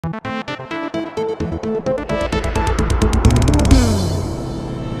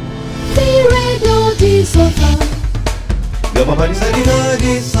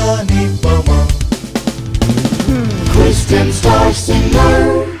Christian Star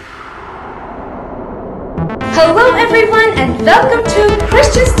Singer. Hello everyone and welcome to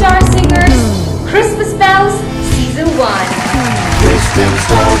Christian Star Singers Christmas Bells Season 1. Christian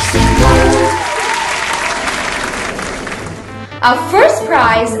Star Singer. Our first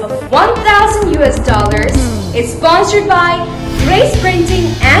prize of $1,000 is sponsored by Grace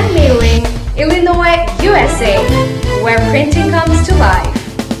Printing and Mailing, Illinois, USA, where printing comes to life.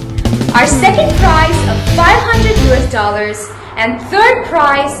 Our second prize of $500 and third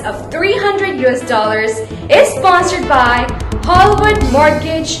prize of $300 is sponsored by Hollywood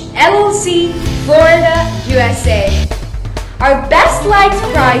Mortgage, LLC, Florida, USA. Our best liked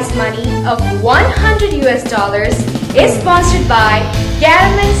prize money of $100 is sponsored by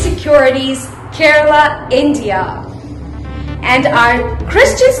Garaman Securities, Kerala, India. And our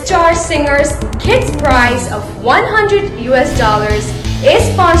Christian Star Singers Kids Prize of $100 is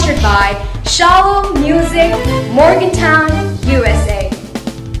sponsored by Shalom Music, Morgantown, USA.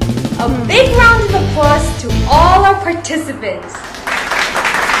 A big round of applause to all our participants.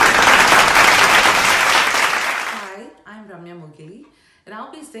 Hi, I'm Ramya Mogili, and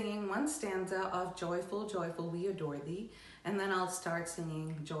I'll be singing one stanza of Joyful, Joyful, We Adore Thee, and then I'll start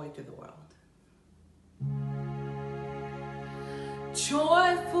singing Joy to the World.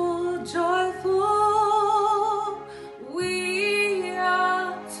 Joyful, joyful, we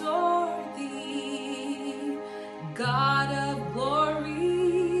adore thee, God of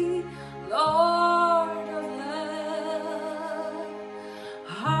glory, Lord of love,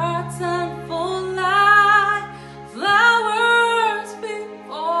 hearts unfold like flowers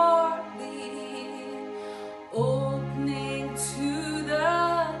before thee, opening to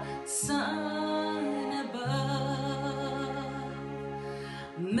the sun above.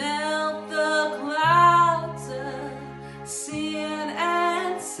 Melt the clouds of sin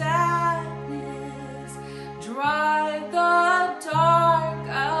and sadness, drive the dark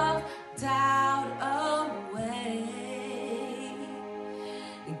of doubt away.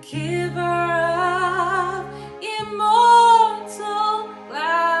 Giver of immortal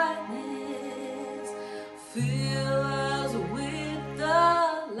gladness, fill us with the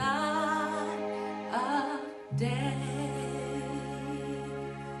light of day.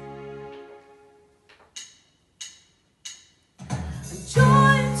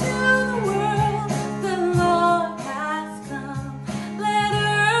 Joy to the world, the Lord has come. Let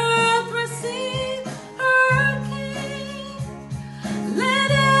earth receive her King.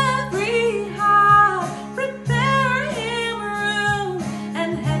 Let every heart prepare him room.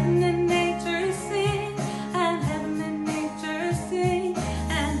 And heaven and nature sing, and heaven and nature sing,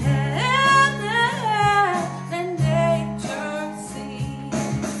 and heaven and nature sing.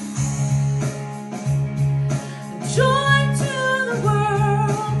 Joy to the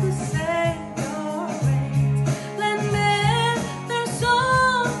world, the Savior reigns. Let men their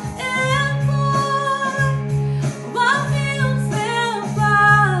songs employ, while fields and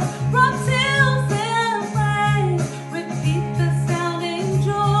flowers, rocks, hills and plains, repeat the sounding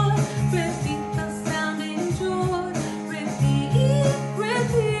joy, repeat the sounding joy, repeat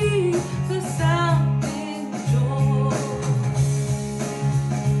the sounding joy.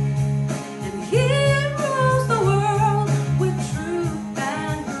 And he rules the world with truth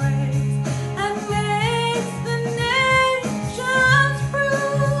and grace, and makes the nations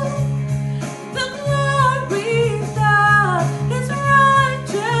prove the glories of his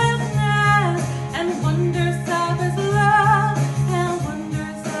righteousness, and wonders of his love, and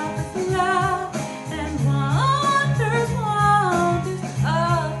wonders of his love, and wonders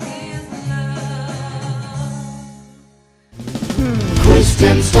of his love.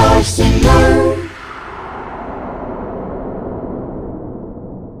 Christian Star Singer.